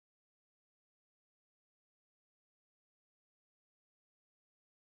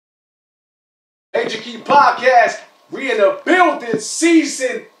PMG Podcast, we in the building,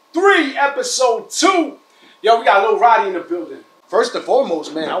 season 3, episode 2. Yo, we got Lil Rottie in the building. First and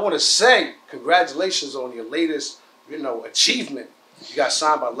foremost, man, I want to say congratulations on your latest, achievement. You got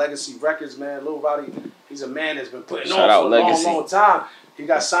signed by Legacy Records, man. Lil Rottie, he's a man that's been putting on for a long time. He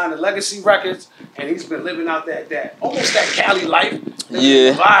got signed to Legacy Records, and he's been living out that almost that Cali life.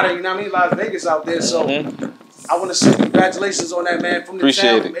 Yeah. Nevada, you know what I mean? Las Vegas out there, so... I want to say congratulations on that, man. From the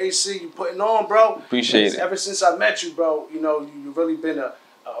town, from AC, you putting on, bro. Appreciate it. Ever since I met you, bro, you've really been a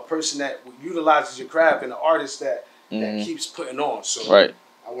person that utilizes your craft and an artist that keeps putting on. So, right.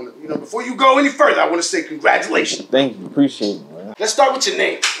 I want to, before you go any further, I want to say congratulations. Thank you. Appreciate it, man. Let's start with your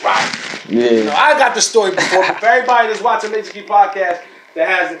name, right? Yeah. I got the story before, but for everybody that's watching PMG Podcast that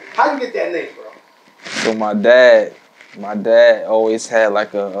has it, how you get that name, bro? So my dad always had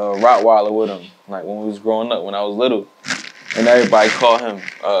like a Rottweiler with him, like when we was growing up, when I was little. And everybody called him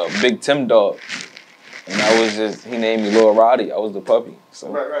Big Tim Dog. And he named me Lil Rottie. I was the puppy. So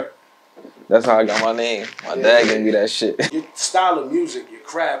Right. That's how I got my name. My dad gave me that shit. Your style of music, your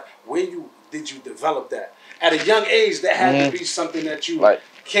craft, did you develop that? At a young age, that had to be something that you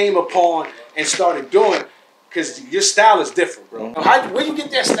came upon and started doing. Because your style is different, bro. Where you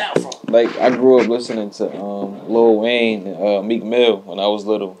get that style from? Like, I grew up listening to Lil Wayne and Meek Mill when I was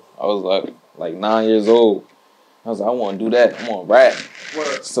little. I was like 9 years old. I was like, I want to do that. I want to rap.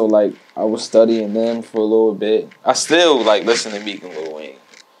 Word. So, like, I was studying them for a little bit. I still, like, listen to Meek and Lil Wayne.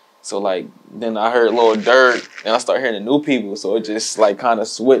 So, like, then I heard Lil Durk, and I started hearing the new people. So, it just, like, kind of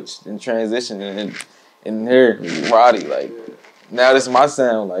switched and transitioned. And here, Rottie, like, now this is my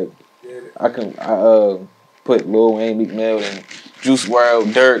sound. Like, I put Lil Wayne, Meek Mill, and Juice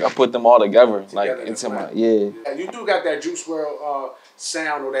WRLD, Durk. I put them all together like into my You do got that Juice WRLD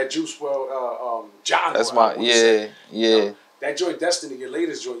sound or that Juice WRLD genre. That's my yeah. That joint Destiny, your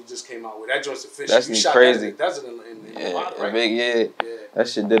latest joint you just came out with. That joint's official. That's you shot crazy. That in Nevada, right? Big, That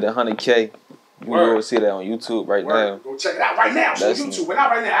shit did 100K. You will see that on YouTube right now. Go check it out right now. So YouTube, but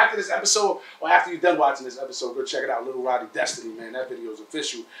not right now. After this episode, or after you're done watching this episode, go check it out. Lil Rottie Destiny, man. That video is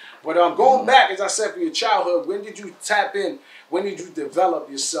official. But going back, as I said, for your childhood, when did you tap in? When did you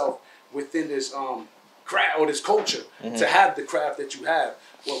develop yourself within this craft or this culture to have the craft that you have?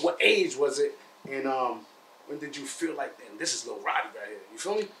 What age was it? And when did you feel like, damn, this is Lil Rottie right here? You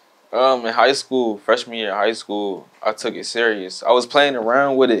feel me? In high school, freshman year of high school, I took it serious. I was playing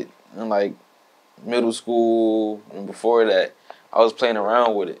around with it in like middle school, and before that, I was playing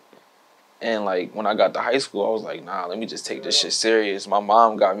around with it. And like when I got to high school, I was like, nah, let me just take this shit serious. My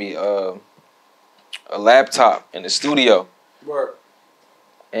mom got me a laptop in the studio. Word.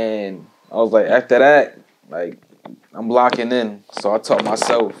 And I was like, after that, like, I'm locking in. So I taught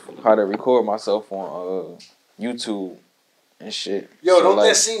myself how to record myself on YouTube and shit. Yo, so don't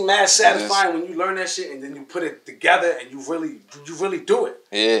like, that seem mad satisfying when you learn that shit and then you put it together and you really do it?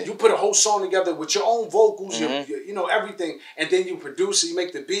 Yeah. You put a whole song together with your own vocals, your everything, and then you produce it, you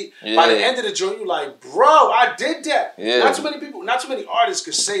make the beat. Yeah. By the end of the joint, you like, bro, I did that. Yeah. Not too many artists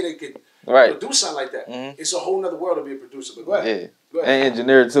could say they could do something like that. It's a whole nother world to be a producer. But go ahead. Yeah. Go ahead. And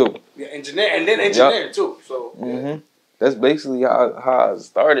engineer too. Yeah, engineer too. So that's basically how I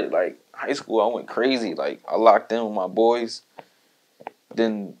started. Like high school, I went crazy. Like I locked in with my boys.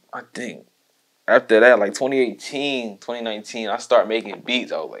 Then I think after that, like 2018, 2019, I started making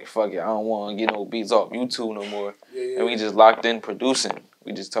beats. I was like, fuck it, I don't want to get no beats off YouTube no more. And we just locked in producing.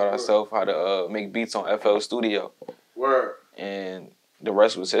 We just taught ourselves how to make beats on FL Studio. Word. And the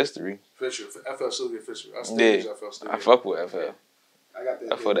rest was history. Official. FL Studio official. I still use FL Studio. I fuck with FL. I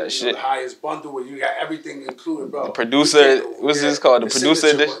got that shit. The highest bundle where you got everything included, bro. The producer, what's this called? The producer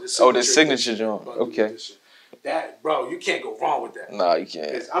edition? The signature joint. Okay. Edition. That, bro, you can't go wrong with that. Nah, you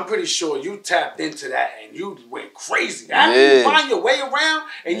can't. I'm pretty sure you tapped into that and you went crazy. After you find your way around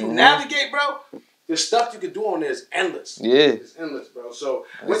and you navigate, bro, the stuff you can do on there is endless. Yeah. It's endless, bro. So,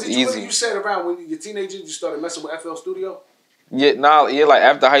 when did you said around when you're a teenager, you started messing with FL Studio? Yeah, like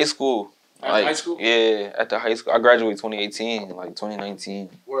after high school. After high school? Yeah, after high school. I graduated 2018, like 2019.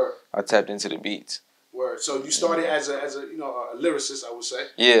 Word. I tapped into the beats. Word. So you started as a lyricist, I would say.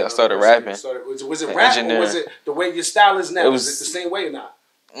 Yeah, I started rapping. Was it rap or was it the way your style is now? Was it the same way or not?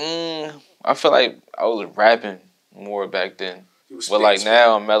 I feel like I was rapping more back then. But like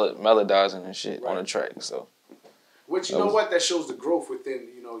now I'm melodizing and shit on the track. So. Which you know what? That shows the growth within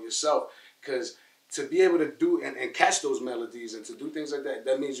yourself, because to be able to do and catch those melodies and to do things like that,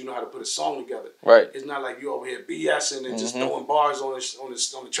 that means you know how to put a song together. Right. It's not like you over here BSing and just throwing bars on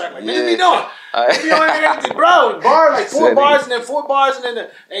the track. Like, what you be doing? Bro, bar like 4 bars and then 4 bars and then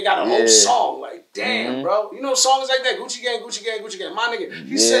they got a whole song. Like, damn, bro. You know songs like that, Gucci Gang, Gucci Gang, Gucci Gang. My nigga,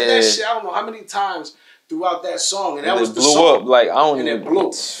 he said that shit, I don't know how many times throughout that song. And that was the blew song. up. Like, I don't and even... it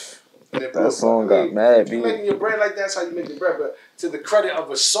blew. That song got mad. You making your bread like that's how you make your bread. But to the credit of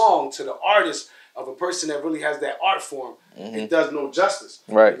a song, to the artist, of a person that really has that art form, it does no justice.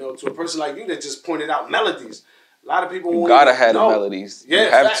 Right. You know, to a person like you that just pointed out melodies. A lot of people won't gotta have the melodies. Yeah,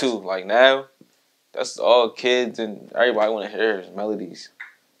 you have to. Like now, that's all kids and everybody want to hear is melodies.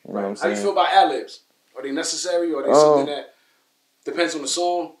 You know what I'm saying? How you feel about ad-libs? Are they necessary or are they something that depends on the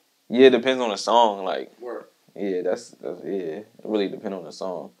song? Yeah, it depends on the song. Like, yeah, that's it really depends on the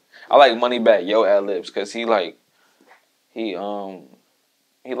song. I like Moneybagg Yo ad-libs because he like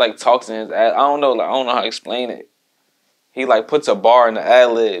talks in his ad. I don't know how to explain it. He like puts a bar in the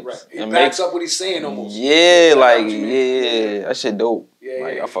ad-libs. Right. He backs up what he's saying almost. Yeah, like that shit dope. Yeah,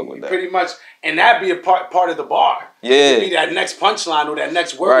 like I fuck with that. Pretty much, and that'd be a part of the bar. Yeah, be that next punchline or that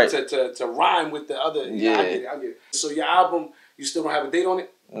next word to rhyme with the other. Yeah, I get it. So your album, you still don't have a date on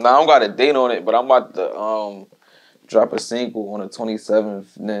it? No, I don't got a date on it, but I'm about to drop a single on the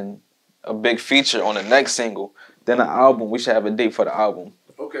 27th, and then a big feature on the next single. Then the album, we should have a date for the album.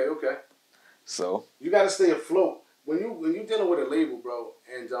 Okay. So you gotta stay afloat when you dealing with a label, bro,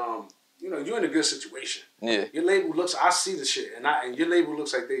 and you know you're in a good situation. Yeah. Your label looks. I see the shit, and your label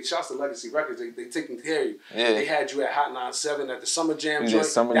looks like they. Shouts to Legacy Records. They taking care of you. Yeah. They had you at Hot 97 at the Summer Jam joint.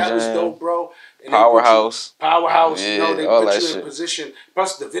 That was dope, bro. And Powerhouse. Yeah, you know they put you in shit. a position.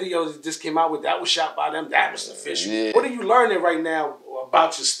 Plus the video that just came out with that was shot by them. That was official. Yeah. What are you learning right now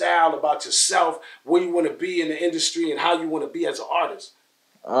about your style, about yourself, where you want to be in the industry, and how you want to be as an artist?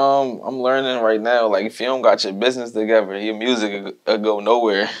 I'm learning right now. Like if you don't got your business together, your music will go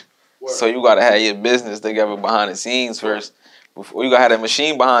nowhere. Word. So you gotta have your business together behind the scenes first. Before you gotta have that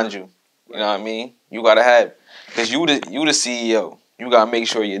machine behind you. You know what I mean? You gotta have, cause you the CEO. You gotta make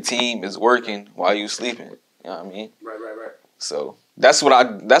sure your team is working while you sleeping. You know what I mean? Right. So that's what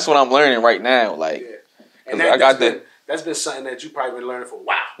I'm learning right now. Like, and that's been something that you probably been learning for a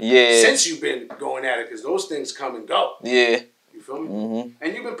while. Yeah. Since you've been going at it, cause those things come and go. Yeah. You feel me? Mm-hmm.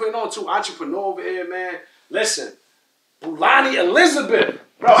 And you've been putting on 2 entrepreneur over here, man. Listen, Bulani Elizabeth.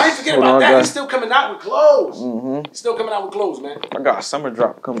 Bro, I ain't forget about that. He's still coming out with clothes. Mm-hmm. He's still coming out with clothes, man. I got a summer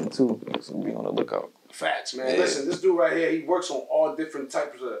drop coming too, so be on the lookout. Facts, man. Yeah. Listen, this dude right here, he works on all different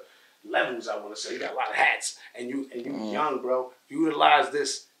types of levels, I want to say. He got a lot of hats. And you young, bro. Utilize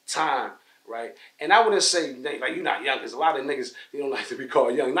this time, right? And I wouldn't say, like, you're not young, because a lot of niggas, they don't like to be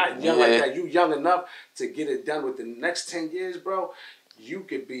called young. Not young like that. You young enough to get it done within the next 10 years, bro. You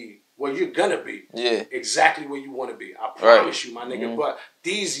could be, well, you're gonna be exactly where you want to be. I promise you, my nigga. Mm-hmm. But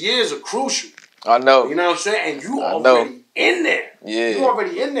these years are crucial. I know. You know what I'm saying? And you already in there. Yeah. You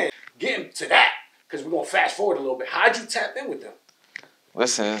already in there. Getting to that, because we're gonna fast forward a little bit. How'd you tap in with them?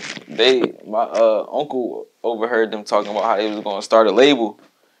 Listen, my uncle overheard them talking about how they was gonna start a label,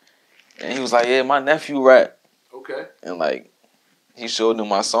 and he was like, "Yeah, my nephew rap." Okay. And like, he showed them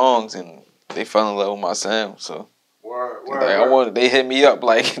my songs, and they fell in love with my sound. So. Word. They hit me up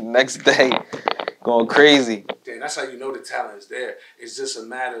like next day, going crazy. Damn, that's how you know the talent is there. It's just a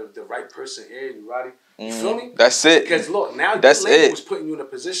matter of the right person hearing you, Rottie. You feel me? That's it. Because look, now your label was putting you in a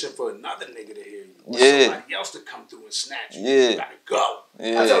position for another nigga to hear you. Or somebody else to come through and snatch you. Yeah. You gotta go.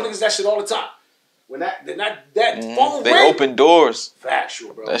 Yeah. I tell niggas that shit all the time. When that phone they ring, open doors.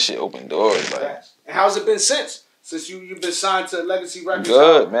 Factual, bro. That shit open doors. Like. And how's it been since? Since you've been signed to Legacy Records?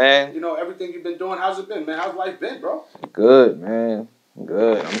 Good, man. You know, everything you've been doing, how's it been, man? How's life been, bro? Good, man.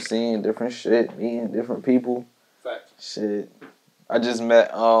 Good. I'm seeing different shit, meeting different people. Fact. Shit. I just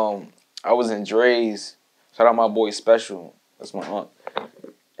met, I was in Dre's. Shout out my boy Special. That's my aunt.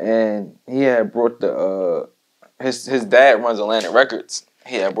 And he had brought the, his dad runs Atlantic Records.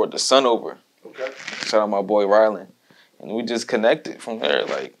 He had brought the son over. Okay. Shout out my boy Rylan. And we just connected from there,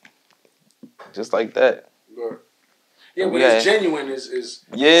 like, just like that. Good. Yeah, when it's genuine, it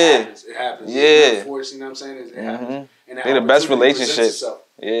happens. Yeah. Force, you know what I'm saying? It happens. And they the best relationships.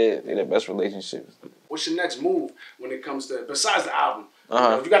 Yeah, they the best relationships. What's your next move when it comes to, besides the album?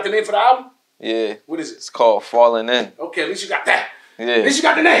 You got the name for the album? Yeah. What is it? It's called Falling In. Okay, at least you got that. Yeah. At least you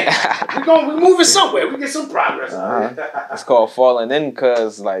got the name. We're moving somewhere. We get some progress. It's called Falling In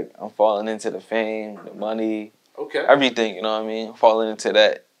because, like, I'm falling into the fame, the money, everything, you know what I mean? Falling into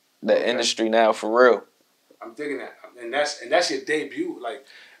that industry now for real. I'm digging that. And that's your debut,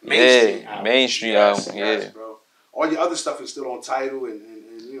 mainstream album. Mainstream album. Yes, bro. All your other stuff is still on Tidal and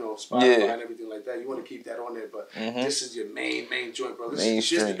Spotify and everything like that. You want to keep that on there, but this is your main joint, bro. This is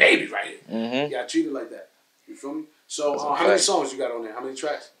just the baby right here. You gotta treat it like that. You feel me? So how many songs you got on there? How many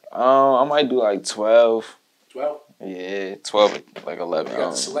tracks? I might do like 12. 12? Yeah, 12, like 11. You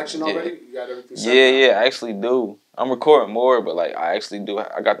got the selection already? You got everything set Yeah, I actually do. I'm recording more, but like I actually do.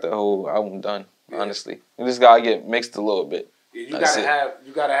 I got the whole album done. Honestly, you just gotta get mixed a little bit. Yeah,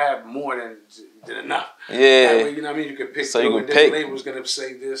 you gotta have more than enough. Yeah, that way, you know what I mean. You can pick. So you can pick. The label's gonna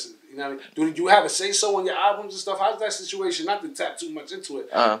say this. You know what I mean. Do you have a say so on your albums and stuff? How's that situation? Not to tap too much into it,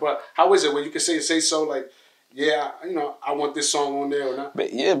 but how is it when you can say so like, yeah, I want this song on there or not?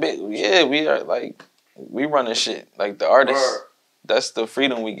 But we are like we running shit like the artists. That's the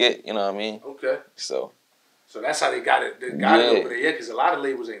freedom we get. You know what I mean? Okay. So that's how they got it. They got it over there, because a lot of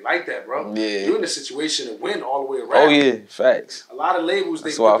labels ain't like that, bro. Yeah. You're in a situation to win all the way around. Oh yeah, facts. A lot of labels,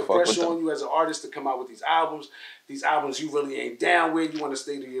 they put the pressure on you as an artist to come out with these albums. These albums you really ain't down with. You want to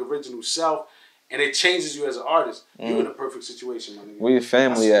stay to your original self, and it changes you as an artist. You're in a perfect situation, my nigga. We a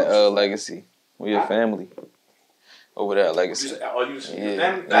family at Legacy. We a family over there at Legacy. You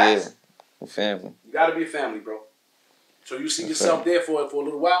family? Yeah, a family. You gotta be a family, bro. So you see yourself there for a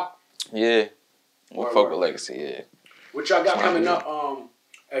little while? Yeah. We'll fuck with Legacy, yeah. What y'all got coming up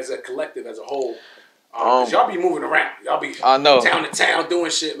as a collective, as a whole? Cause y'all be moving around. Y'all be town to town doing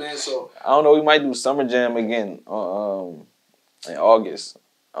shit, man. So I don't know. We might do Summer Jam again in August.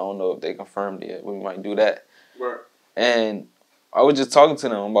 I don't know if they confirmed it yet. We might do that. Right. And I was just talking to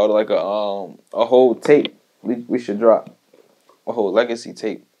them about like a whole tape. We should drop a whole Legacy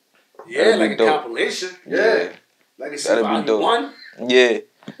tape. Yeah, like a compilation. Yeah. Legacy Volume 1. Yeah.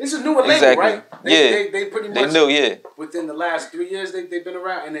 It's a newer label, right? They pretty much. They knew, within the last 3 years, they've been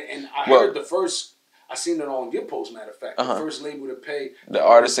around, and I heard the first. I seen it on your post, matter of fact. The first label to pay the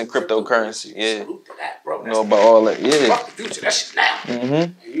artists in cryptocurrency. Yeah, salute to that, bro. Know about all that. Yeah, fuck the future. That shit now.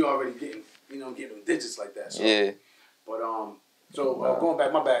 And you already getting getting digits like that. So. Yeah. But going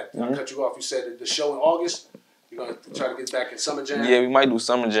back, my bad. I cut you off. You said the show in August. You're gonna try to get back in Summer Jam. Yeah, we might do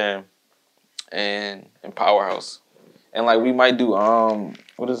Summer Jam, and Powerhouse. And like we might do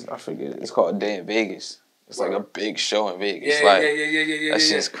I forget. It's called Day in Vegas. It's like a big show in Vegas. Yeah. That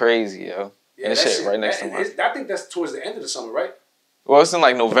shit's crazy, yo. Yeah, and that shit right next to mine. I think that's towards the end of the summer, right? Well, it's in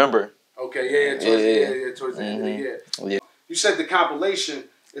like November. Okay, towards the end of the year. Yeah. You said the compilation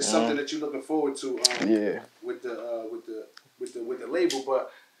is something that you're looking forward to. With the label,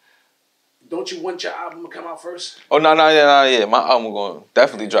 but don't you want your album to come out first? Oh no, yeah. My album going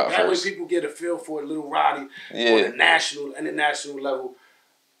definitely drop first. That way people get a feel for Lil Rottie on the national and international level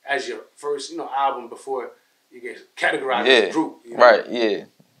as your first, album before you get categorized as a group. Right, yeah.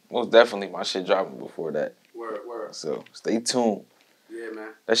 Most definitely my shit dropping before that. Word. So stay tuned. Yeah,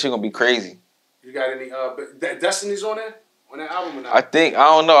 man. That shit gonna be crazy. You got any Destiny's on there? On that album or not? I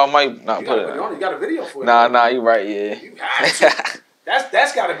don't know. I might not put it on. You got a video for it. Nah, you right, yeah. You have to.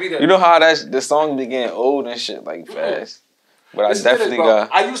 That's gotta be the. You know how the song be getting old and shit like fast. But I definitely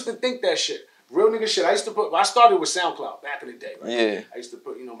got. I used to think that shit. Real nigga shit. I started with SoundCloud back in the day, right? Yeah. I used to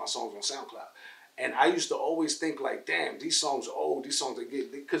put, my songs on SoundCloud. And I used to always think like, damn, these songs are old. These songs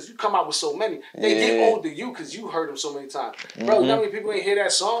because you come out with so many. They get old to you because you heard them so many times. Bro, you know how many people ain't hear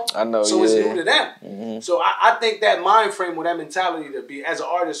that song? I know, So it's new to them. So I think that mind frame or that mentality to be as an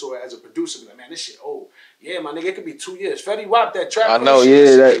artist or as a producer, be like, man, this shit old. Yeah, my nigga, it could be 2 years. Fetty Wap, that trap. I know,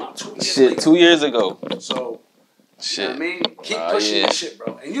 that 2 years ago. So, shit. You know what I mean? Keep pushing your shit,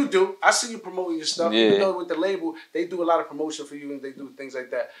 bro. And you do. I see you promoting your stuff. You know, with the label, they do a lot of promotion for you and they do things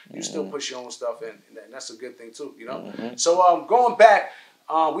like that. You still push your own stuff, and that's a good thing too, So going back,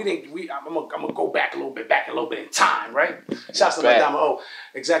 I'm gonna go back a little bit in time, right? Shouts to Dama O,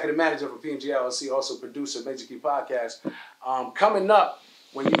 executive manager for PMG LLC, also producer, Major Key Podcast. Coming up,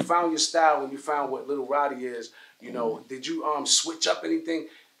 when you found your style, when you found what Lil Rottie is, did you switch up anything?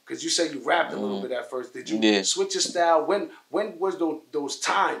 Because you said you rapped a little bit at first. Did you switch your style? When was those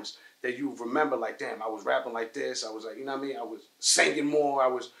times that you remember, like, damn, I was rapping like this. I was like, you know what I mean? I was singing more.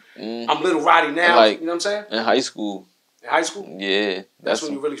 I'm Lil Rottie now. Like, you know what I'm saying? In high school. In high school? Yeah. That's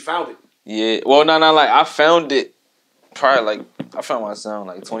when you really found it. Yeah. Well, no, like, I found it probably, like, I found my sound,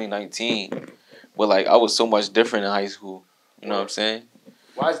 like, 2019. But, like, I was so much different in high school. You know what I'm saying?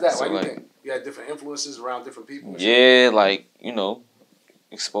 Why is that? Why do you think? You had different influences around different people? Yeah, like,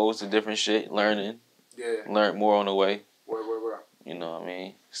 exposed to different shit, learning. Yeah. Learned more on the way. Word. You know what I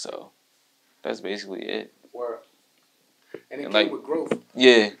mean? So, that's basically it. Word. And it came with growth.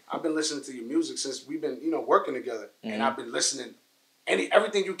 Yeah. I've been listening to your music since we've been, working together. And I've been listening.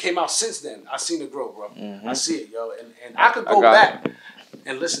 Everything you came out since then, I seen it grow, bro. I see it, yo. And I could go back.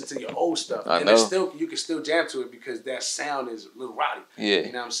 and listen to your old stuff. I and know. Still, you can still jam to it because that sound is Lil Rottie. Yeah.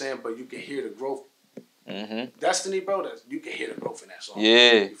 You know what I'm saying? But you can hear the growth. Mm-hmm. Destiny, bro, you can hear the growth in that song.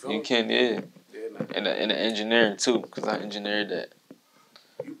 Yeah, you can, yeah. Yeah, man. And the engineering, too, because I engineered that.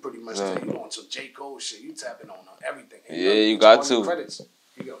 You pretty much you on some J. Cole shit. You tapping on everything. And you got to. Credits.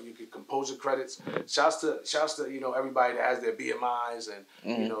 You can composer credits. Shouts to everybody that has their BMIs and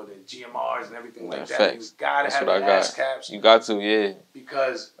their GMRs and everything like that. Facts. You gotta have the ass caps. You got to, yeah.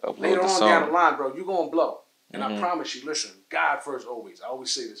 Because upload later on down the line, bro, you gonna blow. And I promise you, listen, God first always. I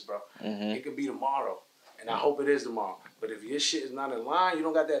always say this, bro. It could be tomorrow, and I hope it is tomorrow. But if your shit is not in line, you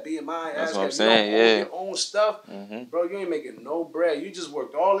don't got that BMI, that's what I'm saying, you don't own your own stuff, bro, you ain't making no bread. You just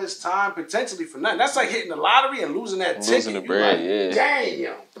worked all this time potentially for nothing. That's like hitting the lottery and losing that ticket. Losing the bread, like,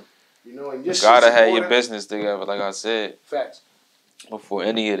 damn. You know, and you gotta have your business together, like I said. Facts. Before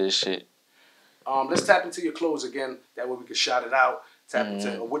any of this shit. Let's tap into your clothes again. That way we can shout it out. Tap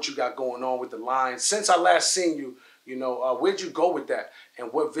into what you got going on with the line. Since I last seen you, where'd you go with that?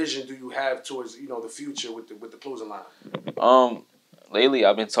 And what vision do you have towards, the future with the clothing line? Lately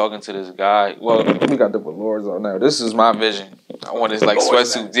I've been talking to this guy. Well, we got the velours on now. This is my vision. I want this like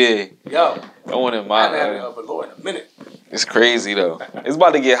sweatsuit. Yeah. I wanted my. I haven't had a velour in a minute. It's crazy though. It's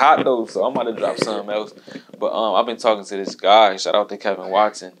about to get hot though, so I'm about to drop something else. But I've been talking to this guy. Shout out to Kevin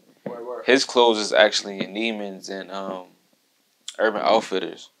Watson. Word. His clothes is actually in Neiman's and Urban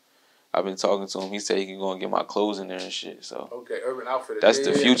Outfitters. I've been talking to him. He said he can go and get my clothes in there and shit. So okay, Urban Outfitters. That's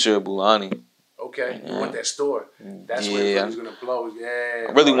the future of Bulani. Okay, you want that store? That's where it's gonna blow. Yeah,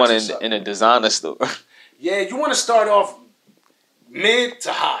 I really want it in a designer store. Yeah, you want to start off mid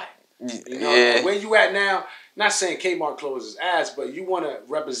to high. Where you at now? Not saying Kmart clothes is ass, but you want to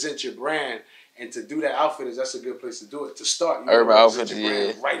represent your brand, and to do that Outfitters, that's a good place to do it. To start, you Urban Outfitters, your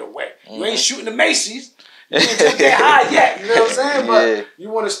brand right away. You ain't shooting the Macy's. You ain't took that high yet. You know what I'm saying? But you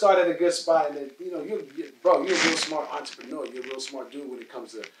want to start at a good spot, and then you're a real smart entrepreneur. You're a real smart dude when it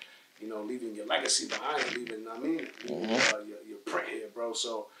comes to leaving your legacy behind, leaving your print here, bro.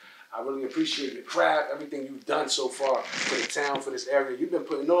 So I really appreciate your craft, everything you've done so far for the town, for this area. You've been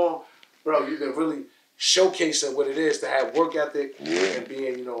putting on, bro. You've been really showcasing what it is to have work ethic and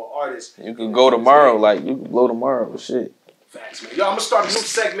being, an artist. You could go tomorrow, like you could blow tomorrow, shit. Facts, man. Yo, I'm gonna start a new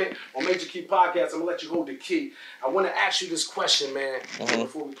segment on Major Key Podcast. I'm gonna let you hold the key. I want to ask you this question, man.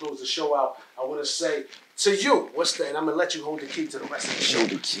 Before we close the show out, I want to say to you, and I'm gonna let you hold the key to the rest of the show. Hold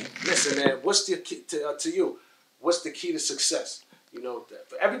the key. Listen, man. What's the key to you? What's the key to success?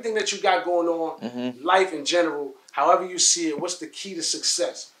 For everything that you got going on, life in general, however you see it, what's the key to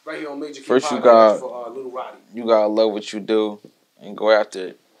success? Right here on Major Key Podcast for Lil Rottie. You gotta love what you do and go after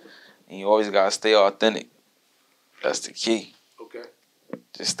it, and you always gotta stay authentic. That's the key. Okay.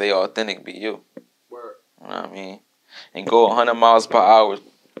 Just stay authentic, be you. Word. You know what I mean? And go 100 miles per hour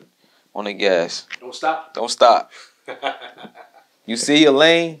on the gas. Don't stop. Don't stop. You see your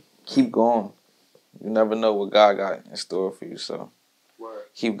lane, keep going. You never know what God got in store for you, so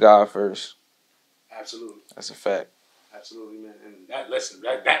keep God first. Absolutely. That's a fact. Absolutely, man. And that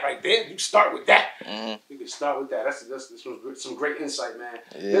right there, you start with that. You can start with that. That's some great insight, man.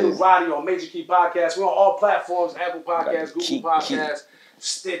 Lil Rottie on Major Key Podcast. We're on all platforms: Apple Podcasts, Google Podcasts,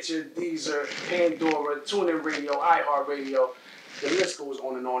 Stitcher, Deezer, Pandora, TuneIn Radio, iHeart Radio. The list goes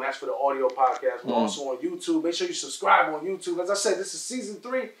on and on. That's for the audio podcast. We're also on YouTube. Make sure you subscribe on YouTube. As I said, this is season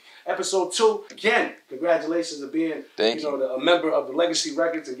 3, episode 2. Again, congratulations on being a member of the Legacy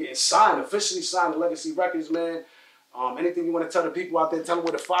Records and getting officially signed to Legacy Records, man. Anything you want to tell the people out there, tell them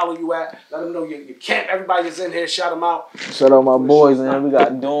where to follow you at. Let them know your camp. Everybody that's in here, shout them out. Shout out my boys, man. We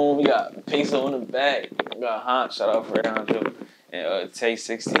got Doom, we got Peso in the back, we got Hunt. Shout out for Alejandro and Tay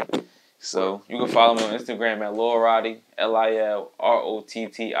 60. So you can follow me on Instagram at Lil Rottie,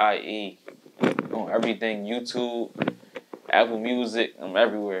 LILROTTIE. On everything, YouTube, Apple Music, I'm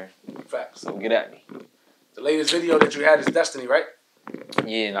everywhere. Facts. So get at me. The latest video that you had is Destiny, right?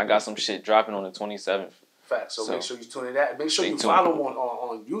 Yeah, and I got some shit dropping on the 27th. Facts. So make sure you tune in that. Make sure you follow him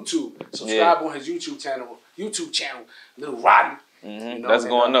on YouTube. Subscribe on his YouTube channel, Lil Rottie. That's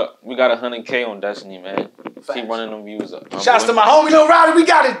going up. We got 100K on Destiny, man. Facts. Keep running them views up. Shouts to my homie Lil Rottie. We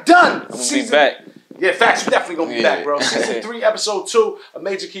got it done. I'm gonna be back. Yeah, facts. We definitely gonna be back, bro. Season 3, episode 2 of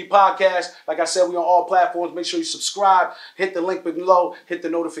Major Key Podcast. Like I said, we on all platforms. Make sure you subscribe. Hit the link below. Hit the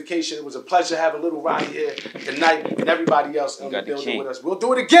notification. It was a pleasure having Lil Rottie here tonight and everybody else in the building with us. We'll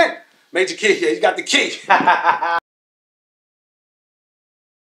do it again. Major Key, yeah, you got the key.